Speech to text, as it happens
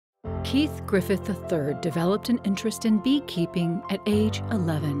Keith Griffith III developed an interest in beekeeping at age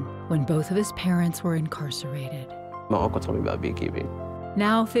 11 when both of his parents were incarcerated. My uncle told me about beekeeping.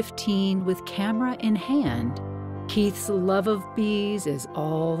 Now 15, with camera in hand, Keith's love of bees is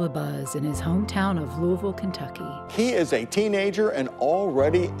all the buzz in his hometown of Louisville, Kentucky. He is a teenager and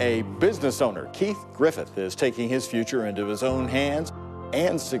already a business owner. Keith Griffith is taking his future into his own hands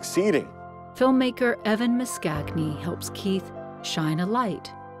and succeeding. Filmmaker Evan Mascagni helps Keith shine a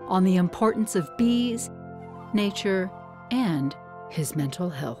light on the importance of bees, nature, and his mental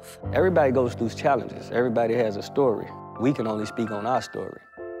health. Everybody goes through challenges. Everybody has a story. We can only speak on our story.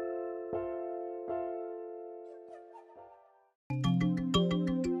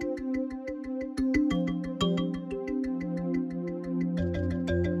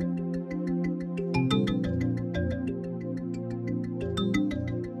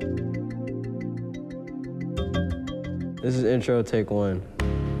 This is intro, take one.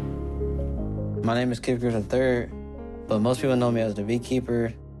 My name is Keith Griffith III, but most people know me as the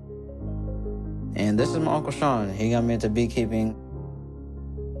Beekeeper. And this is my Uncle Sean. He got me into beekeeping.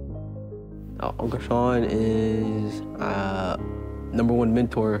 Uncle Sean is #1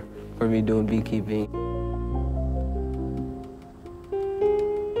 mentor for me doing beekeeping.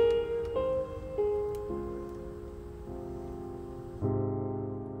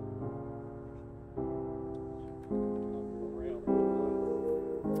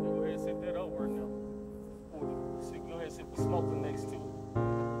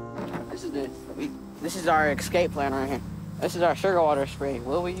 This is our escape plan right here. This is our sugar water spray.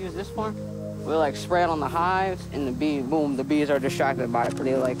 What we use this for? We'll like spray it on the hives, and the bee, boom, the bees are distracted by it.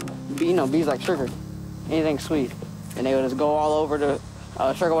 They like, bees like sugar, anything sweet, and they would just go all over the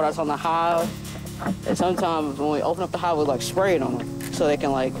sugar water that's on the hive. And sometimes when we open up the hive, we like spray it on them, so they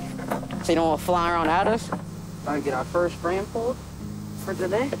can like, so they don't fly around at us. Try to get our first spraying pulled for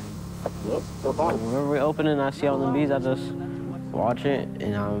today. Whenever we open it and I see all the bees, I just watch it,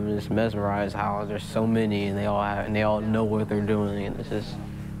 and I'm just mesmerized how there's so many, and they all know what they're doing, and it's just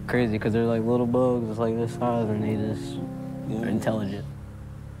crazy because they're like little bugs, it's like this size, and they just are intelligent.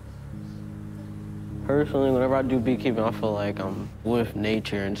 Personally, whenever I do beekeeping, I feel like I'm with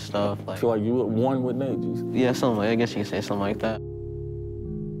nature and stuff. I feel like you were one with nature. Yeah, I guess you can say something like that.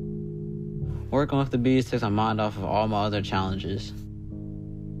 Working with the bees takes my mind off of all my other challenges.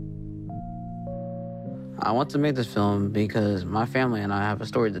 I want to make this film because my family and I have a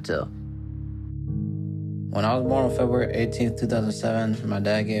story to tell. When I was born on February 18th, 2007, my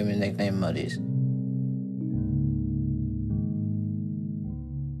dad gave me the nickname Muddies.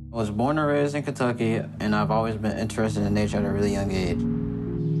 I was born and raised in Kentucky, and I've always been interested in nature at a really young age.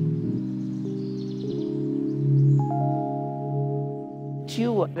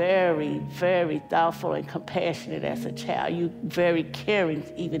 You were very, very thoughtful and compassionate as a child. You very caring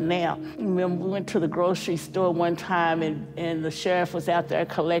even now. I remember we went to the grocery store one time and the sheriff was out there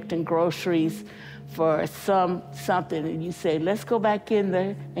collecting groceries for something, and you said, let's go back in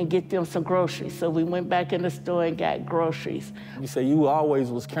there and get them some groceries. So we went back in the store and got groceries. You say you always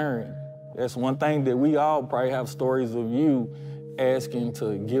was caring. That's one thing that we all probably have stories of you asking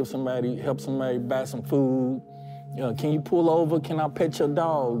to help somebody buy some food. Can you pull over? Can I pet your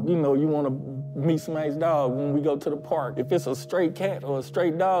dog? You want to meet somebody's dog when we go to the park. If it's a stray cat or a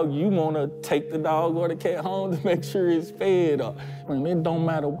stray dog, you want to take the dog or the cat home to make sure it's fed. It don't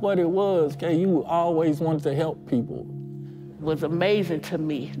matter what it was, okay? You always wanted to help people. It was amazing to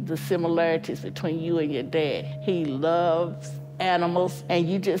me, the similarities between you and your dad. He loves animals, and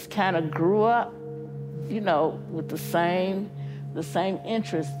you just kind of grew up, with the same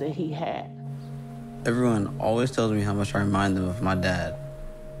interests that he had. Everyone always tells me how much I remind them of my dad.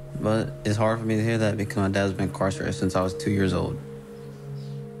 But it's hard for me to hear that because my dad's been incarcerated since I was 2 years old.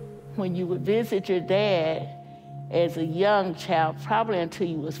 When you would visit your dad as a young child, probably until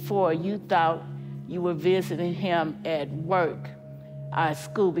you was 4, you thought you were visiting him at work, at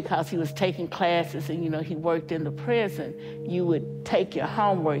school, because he was taking classes and, he worked in the prison. You would take your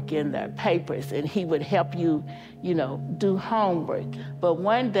homework in their papers and he would help you, do homework. But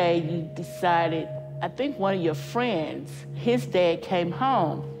one day you decided, I think one of your friends, his dad came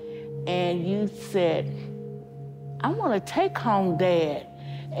home, and you said, I want to take home Dad.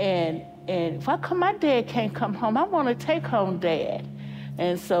 And how come my dad can't come home? I want to take home Dad.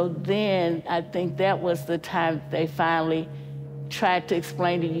 And so then I think that was the time they finally tried to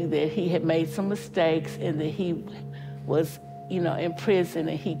explain to you that he had made some mistakes and that he was, in prison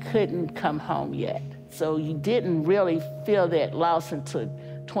and he couldn't come home yet. So you didn't really feel that loss until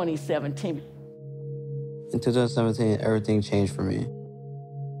 2017. In 2017, everything changed for me.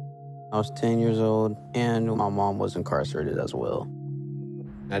 I was 10 years old, and my mom was incarcerated as well.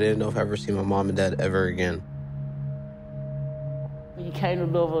 I didn't know if I ever see my mom and dad ever again. When you came to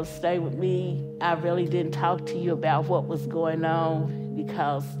Louisville to stay with me, I really didn't talk to you about what was going on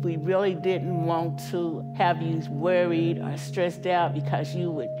because we really didn't want to have you worried or stressed out because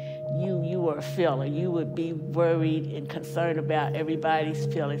you were a filler. You would be worried and concerned about everybody's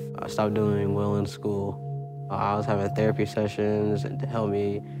feelings. I stopped doing well in school. I was having therapy sessions to help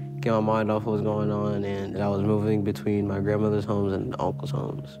me get my mind off what was going on, and I was moving between my grandmother's homes and uncle's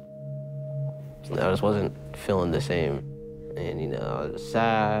homes. I just wasn't feeling the same. And, you know, I was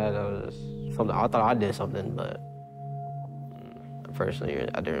sad. I thought I did something, but personally,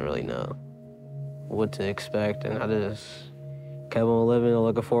 I didn't really know what to expect. And I just kept on living and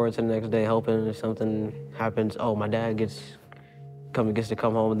looking forward to the next day, hoping if something happens, oh, my dad gets to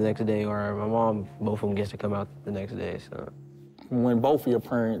come home the next day, or my mom, both of them gets to come out the next day, so. When both of your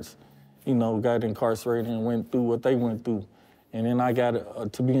parents, you know, got incarcerated and went through what they went through, and then I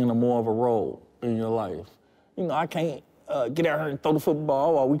got to be in a more of a role in your life. You know, I can't get out here and throw the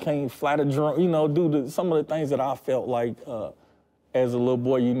football, or we can't fly the drum, you know, do some of the things that I felt like as a little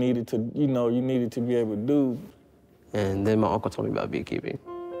boy you needed to be able to do. And then my uncle told me about beekeeping.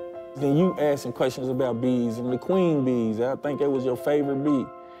 Then you asking questions about bees and the queen bees. I think it was your favorite bee,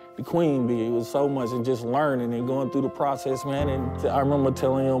 the queen bee. It was so much of just learning and going through the process, man. And I remember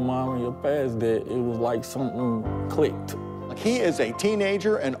telling your mom and your past that it was like something clicked. He is a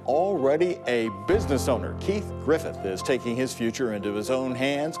teenager and already a business owner. Keith Griffith is taking his future into his own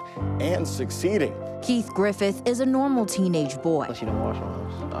hands and succeeding. Keith Griffith is a normal teenage boy Unless you don't wash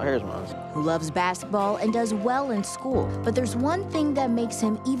mine. Oh, here's mine. who loves basketball and does well in school. But there's one thing that makes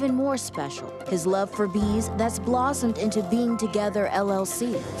him even more special: his love for bees that's blossomed into Being Together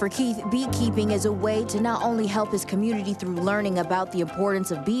LLC. For Keith, beekeeping is a way to not only help his community through learning about the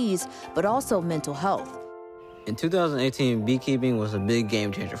importance of bees, but also mental health. In 2018, beekeeping was a big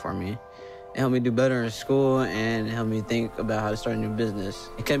game changer for me. It helped me do better in school and it helped me think about how to start a new business.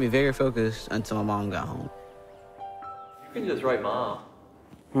 It kept me very focused until my mom got home. You can just write Mom.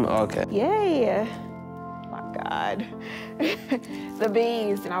 Okay. Yeah. My God. The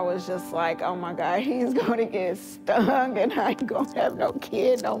bees. And I was just like, oh my God, he's gonna get stung and I ain't gonna have no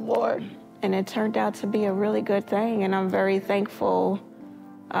kid no more. And it turned out to be a really good thing, and I'm very thankful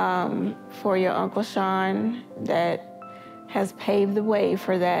for your Uncle Sean that has paved the way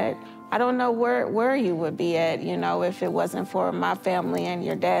for that. I don't know where you would be at, you know, if it wasn't for my family and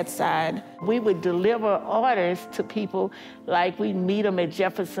your dad's side. We would deliver orders to people, like we'd meet them at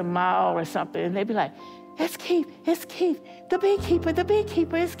Jefferson Mall or something, and they'd be like, it's Keith, the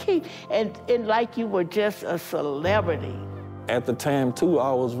beekeeper, it's Keith. And like you were just a celebrity. At the time, too,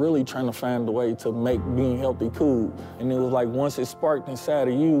 I was really trying to find a way to make being healthy cool. And it was like once it sparked inside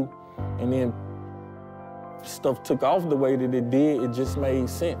of you, and then stuff took off the way that it did, it just made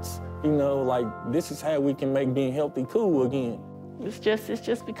sense. You know, like, this is how we can make being healthy cool again. It's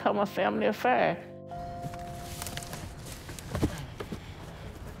just become a family affair.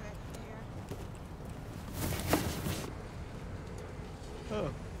 Oh.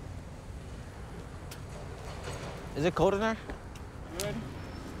 Is it cold in there? You ready?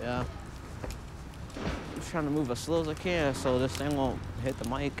 Yeah. I'm trying to move as slow as I can so this thing won't hit the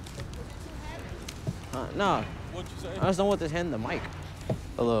mic. No. What'd you say? I just don't want this hitting the mic.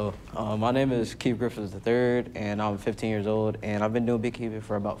 Hello, my name is Keith Griffith III, and I'm 15 years old, and I've been doing beekeeping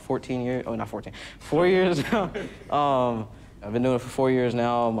for about 14 years. Oh, not 14, 4 years now. I've been doing it for 4 years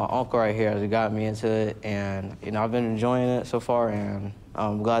now. My uncle right here has got me into it, and you know, I've been enjoying it so far, and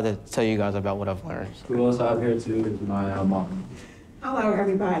I'm glad to tell you guys about what I've learned. Who else out here too is my mom. Hello,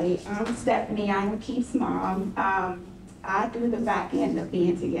 everybody. I'm Stephanie. I'm Keith's mom. I do the back end of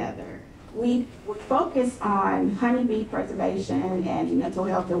Being Together. We focus on honeybee preservation and mental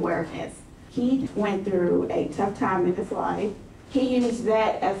health awareness. Keith went through a tough time in his life. He used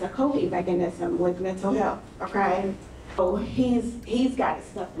that as a coping mechanism with mental health, okay? So he's got his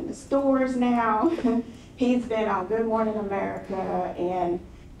stuff in the stores now. He's been on Good Morning America, and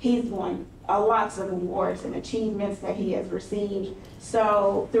he's won lots of awards and achievements that he has received.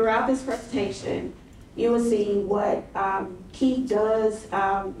 So throughout this presentation, you will see what Keith does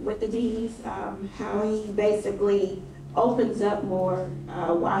with the bees, how he basically opens up more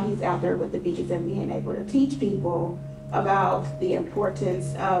while he's out there with the bees and being able to teach people about the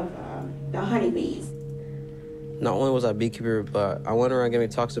importance of the honeybees. Not only was I a beekeeper, but I went around giving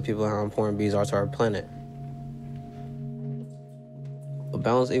talks to people on how important bees are to our planet. A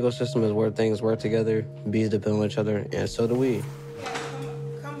balanced ecosystem is where things work together, bees depend on each other, and so do we.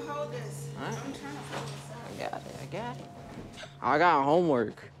 Come hold this. All right. I'm trying to hold this. I got it. I got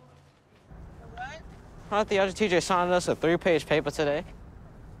homework. What? I thought the other teacher assigned us a 3-page paper today.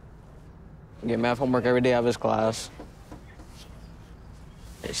 Get math homework every day out of his class.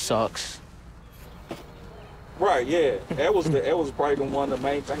 It sucks. Right, yeah. That was probably one of the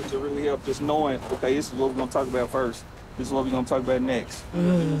main things that really helped, just knowing, okay, this is what we're gonna talk about first. This is what we're gonna talk about next. It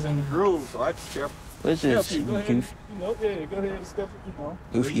was in the groove, so I just kept. Which is go ahead, goof. go ahead and step,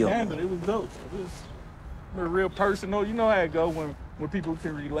 Goofy. It was dope. It was a real personal. You know how it go when people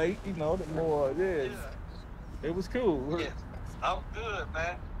can relate. The more, it was cool. Yeah, I'm good,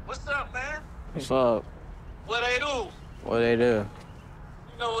 man. What's up, man? What's up? What they do? What they do?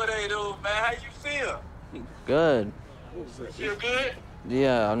 You know what they do, man. How you feel? Good. You feel good?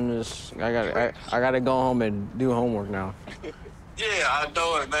 Yeah, I gotta go home and do homework now. Yeah, I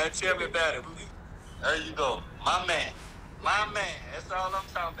know it, man. Tell me about it. There you go. My man. That's all I'm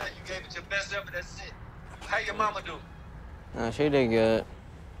talking about. You gave it your best effort, that's it. How your mama do? She did good.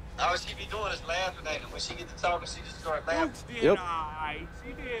 All she be doing is laughing at him. When she get to talking, she just start laughing. She did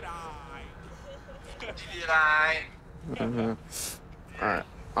did I. Mm-hmm. All right.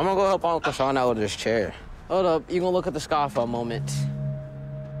 I'm gonna go help Uncle Sean out with his chair. Hold up. You gonna look at the sky for a moment?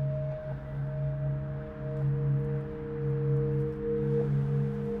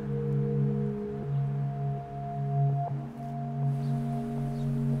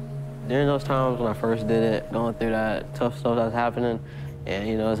 During those times when I first did it, going through that tough stuff that was happening, and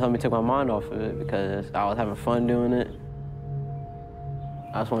it's helped me take my mind off of it because I was having fun doing it.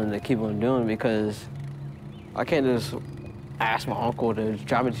 I just wanted to keep on doing it because I can't just ask my uncle to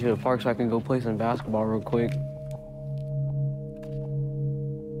drive me to the park so I can go play some basketball real quick.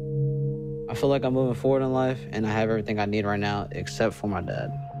 I feel like I'm moving forward in life and I have everything I need right now except for my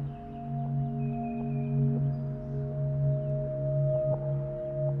dad.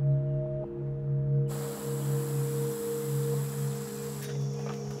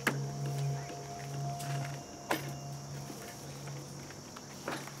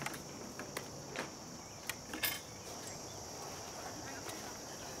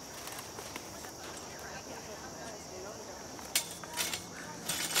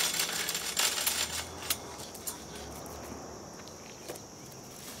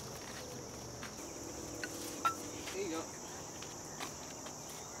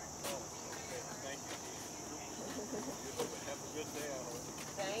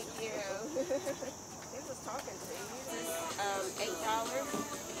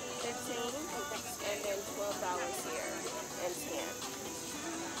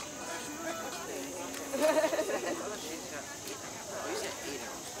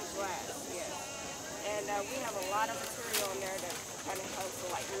 We have a lot of material in there that kind of helps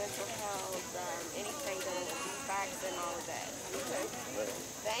with like mental health, anything that will be facts and all of that. Okay.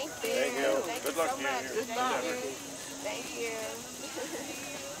 Thank you. Thank you. Thank you so much. Good luck. Thank you.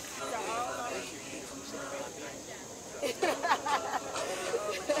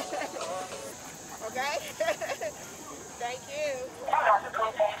 Okay. Thank you.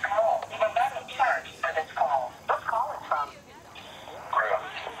 This call is from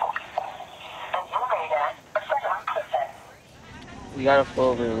We got a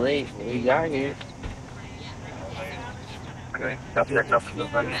full bit late. We got here. Okay, that's enough for the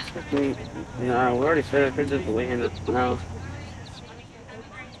money. No, we already said it. We're just waiting now.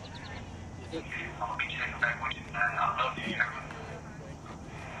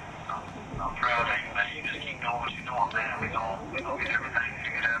 I'm proud of you, man. You just keep doing what you're doing, man. We gonna get everything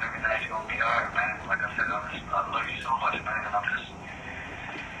figured out. Everything's gonna be alright, man. Like I said, I love you so much, man. And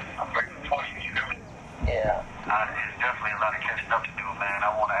I'm grateful for you. You hear me? Yeah. There's definitely a lot of catching up to do, man. I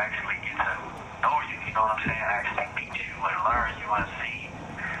want to actually get to know you. You know what I'm saying? Actually meet you and learn you and see,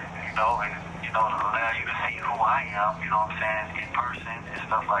 and allow you to see who I am. You know what I'm saying? In person and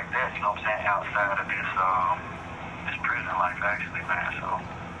stuff like that. You know what I'm saying? Outside of this prison life, actually, man. So.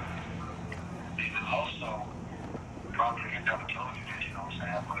 Also, probably never told you this, you know what I'm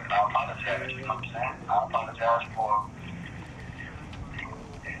saying? But I apologize, you know what I'm saying? I apologize for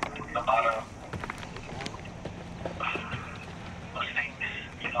a lot of mistakes,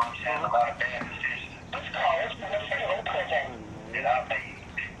 you know what I'm saying? A lot of bad decisions. That I made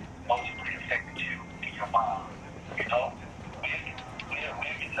mostly affected you and your mom. You know? We'll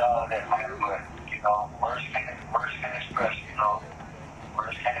get to all that, man, but, words can't express,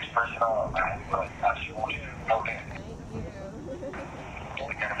 words can't express it all, man, but I just want you to know that.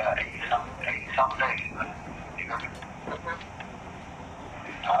 We got about 80-some days, man. You know?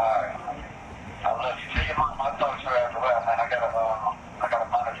 Alright. I love you. Tell your mom I talked to her after a while, man. I gotta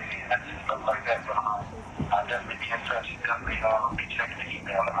monitor you and stuff like that, but I'll definitely be in touch. Definitely be checking the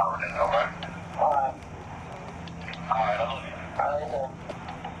email and all of that, alright? Alright. Alright, I love you. Alright.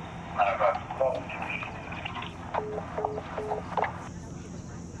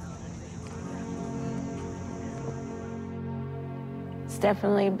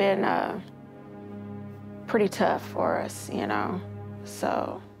 definitely been pretty tough for us, you know,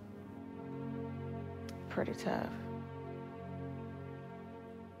 so pretty tough.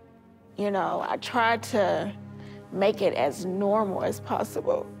 You know, I tried to make it as normal as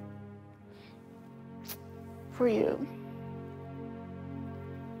possible for you.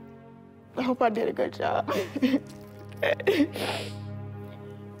 I hope I did a good job.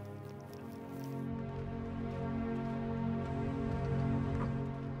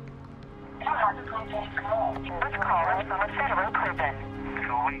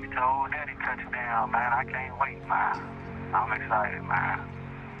 Man, I can't wait, man. I'm excited, man.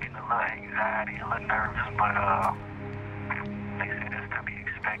 Getting a little anxiety, a little nervous, but they said it's to be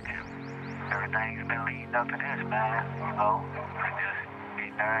expected. Everything's been leading up to this, man. You know, just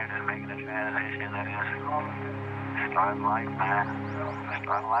getting there and just making the transition and just starting life, man.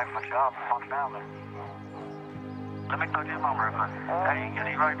 Starting life for y'all, for my family. Let me talk to your mom real quick. Hey, is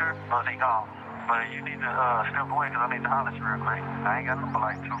he right there? Or is he gone? But you need to step away because I need to holler at you real quick. I ain't got no for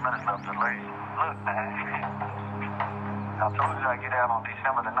like 2 minutes left to ladies. Look, man. I told you I get out on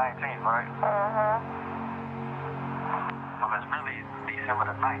December the 19th, right? Well, it's really December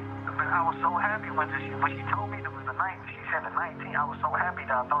the 9th. But I was so happy when she told me it was the 9th. She said the 19th. I was so happy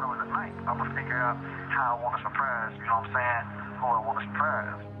that I thought it was the 9th. I'm going to figure out how I want to surprise, you know what I'm saying? Who I want to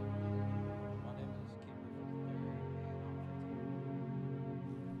surprise.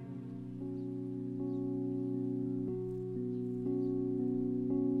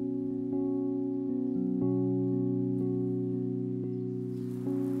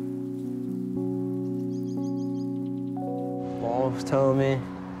 Was telling me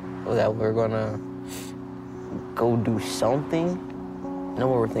that we're gonna go do something. And we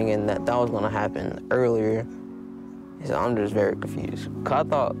were thinking that was gonna happen earlier. So I'm just very confused. Cause I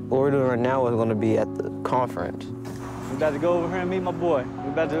thought what we're doing right now was gonna be at the conference. We about to go over here and meet my boy.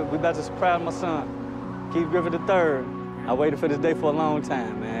 We about to surprise my son, Keith Griffith III. I waited for this day for a long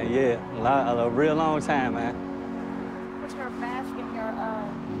time, man. Yeah, a real long time, man. Put your mask in your,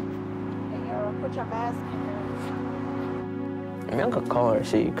 put your mask in your. I mean, I could call her and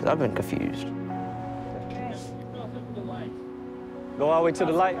see, because I've been confused. Go all the way to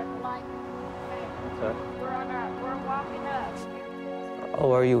the light. We're walking up.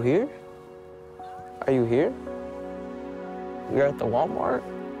 Oh, are you here? Are you here? You're at the Walmart?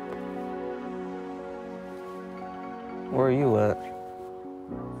 Where are you at?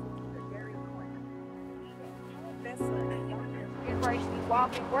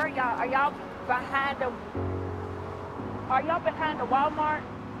 Walking. Where y'all? Are y'all behind the? Are y'all behind the Walmart?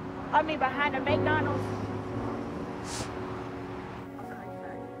 I mean, behind the McDonald's?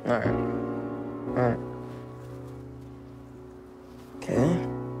 All right. All right. Okay.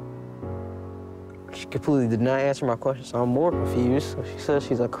 She completely did not answer my question, so I'm more confused. She says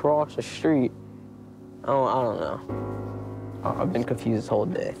she's across the street. I don't know. I've been confused this whole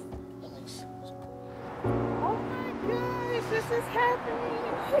day. Oh my gosh, this is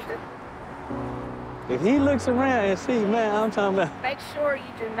happening. If he looks around and see, man, I'm talking about. Make sure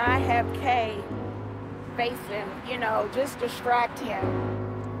you do not have Kay facing, you know, just distract him.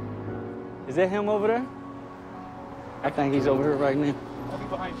 Is that him over there? I think he's over here right now. I'll be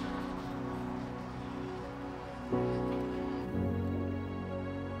behind you.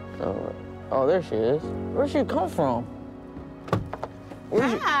 Oh, there she is. Where'd she come from?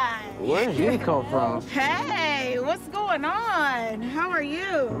 Hi. Where'd you come from? Hey, what's going on? How are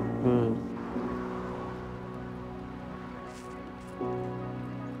you?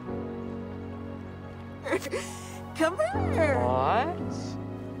 Come here. What?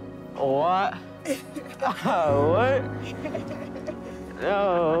 What? What?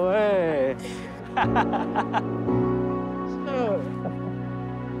 No way.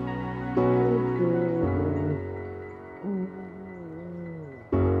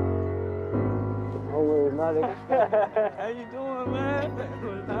 How you doing, man?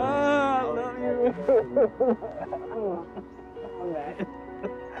 I love you.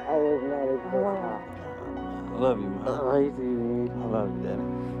 I was not expecting. I love you, man. I love you, Daddy.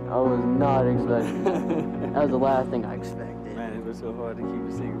 I was not expecting that. That was the last thing I expected. Man, it was so hard to keep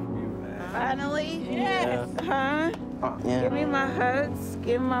a secret from you, man. Finally? Yes. Yeah. Huh? Yeah. Give me my hugs.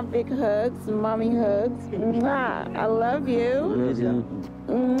 Give me my big hugs, mommy hugs. Mwah. I love you.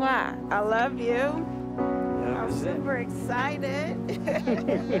 Mwah. I love you. I'm super excited.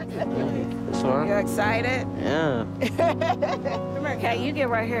 This one? You excited? Yeah. Come here, Kay. You get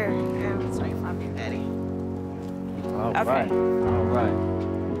right here. Let's wait for me, Daddy. All right. All right.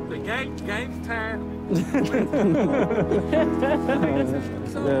 The game's time. That's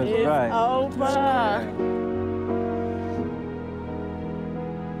right. Over.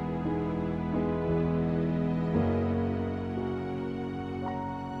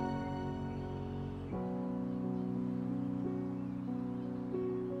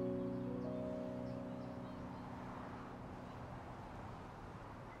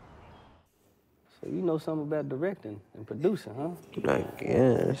 So you know something about directing and producing, huh? I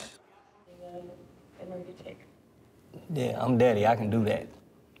guess. Yeah, I'm daddy. I can do that.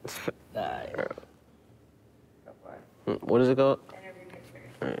 What is it called?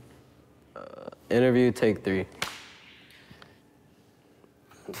 Interview take 3.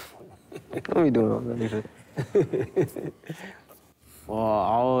 What are we doing all that shit? Well,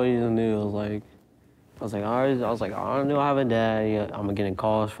 I always knew I knew I have a dad. Yeah, I'm getting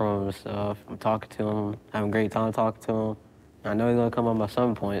calls from him and stuff. I'm talking to him, having a great time talking to him. I know he's gonna come up at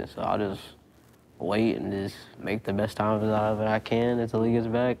some point, so I'll just wait and just make the best time out of it I can until he gets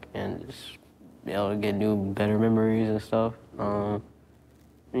back, and just be able to get new, better memories and stuff. I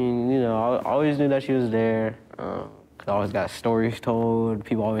mean, you know, I always knew that she was there. Cause I always got stories told.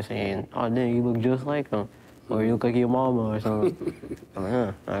 People always saying, "Oh, damn, you look just like him," or "You look like your mama," or something. I'm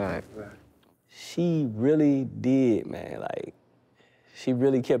like, huh. She really did, man. Like, she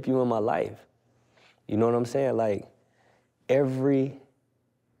really kept you in my life. You know what I'm saying? Like, every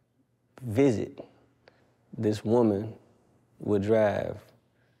visit, this woman would drive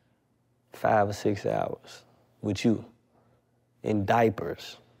 5 or 6 hours with you in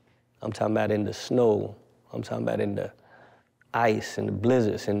diapers. I'm talking about in the snow. I'm talking about in the ice and the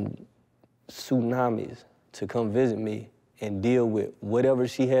blizzards and tsunamis to come visit me and deal with whatever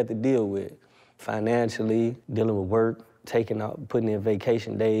she had to deal with, financially, dealing with work, taking out, putting in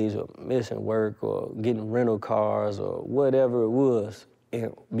vacation days or missing work or getting rental cars or whatever it was,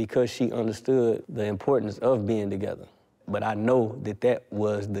 and because she understood the importance of being together. But I know that that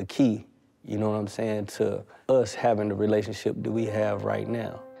was the key, you know what I'm saying, to us having the relationship that we have right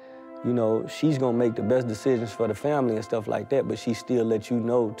now. You know, she's gonna make the best decisions for the family and stuff like that, but she still lets you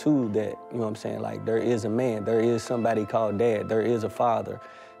know, too, that, you know what I'm saying, like, there is a man, there is somebody called dad, there is a father.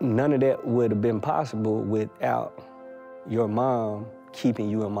 None of that would have been possible without your mom keeping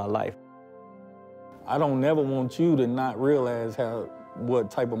you in my life. I don't never want you to not realize what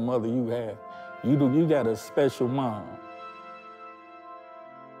type of mother you have. You got a special mom.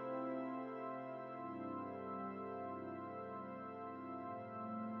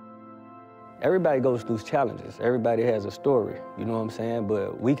 Everybody goes through challenges. Everybody has a story, you know what I'm saying?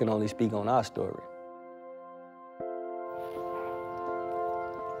 But we can only speak on our story.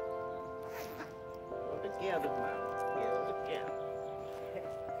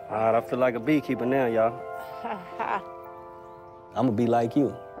 All right, I feel like a beekeeper now, y'all. I'm gonna be like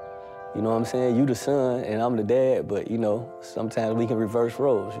you. You know what I'm saying? You the son and I'm the dad, but you know, sometimes we can reverse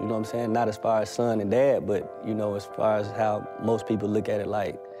roles, you know what I'm saying? Not as far as son and dad, but you know, as far as how most people look at it,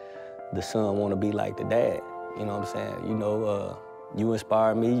 like the son wanna be like the dad, you know what I'm saying? You know, you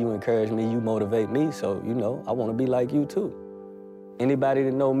inspire me, you encourage me, you motivate me, so you know, I wanna be like you too. Anybody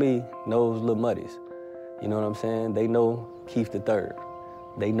that know me knows Lil Muddies, you know what I'm saying? They know Keith III.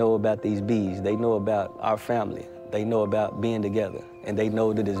 They know about these bees, they know about our family, they know about being together, and they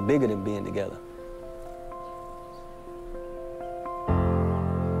know that it's bigger than being together.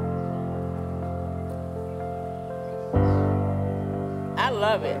 I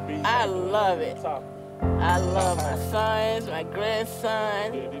love it. I love it. I love my sons, my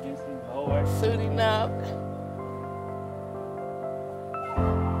grandson, suiting up.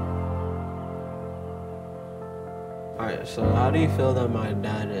 All right, so how do you feel that my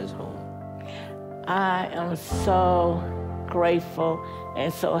dad is home? I am so grateful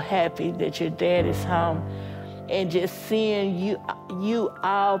and so happy that your dad is home, and just seeing you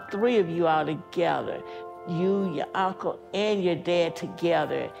all three of you all together, you, your uncle, and your dad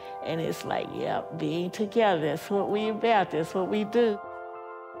together, and it's like, yeah, being together, that's what we about, that's what we do.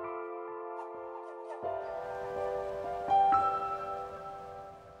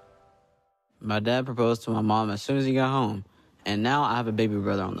 My dad proposed to my mom as soon as he got home, and now I have a baby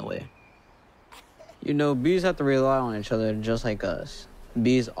brother on the way. You know, bees have to rely on each other just like us.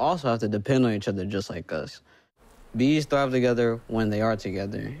 Bees also have to depend on each other just like us. Bees thrive together when they are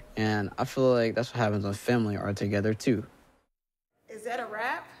together, and I feel like that's what happens when family are together too. Is that a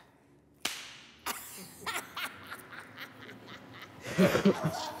wrap?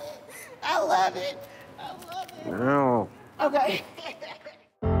 I love it. I love it. No. Okay.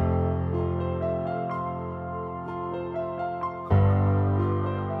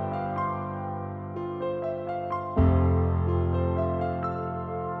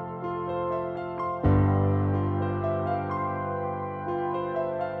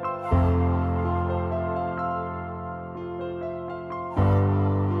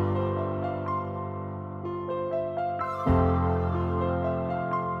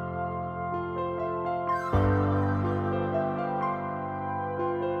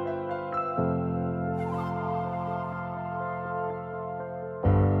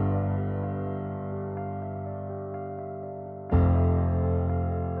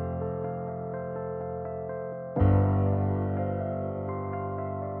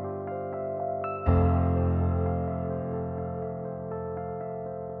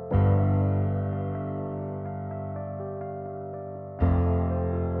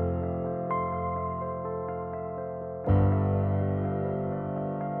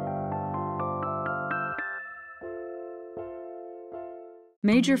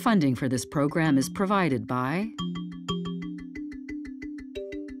 Major funding for this program is provided by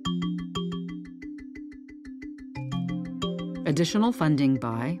additional funding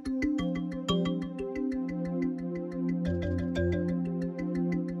by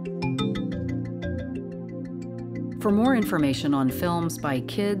For more information on Films by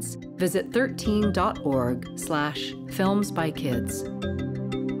Kids, visit 13.org/filmsbykids.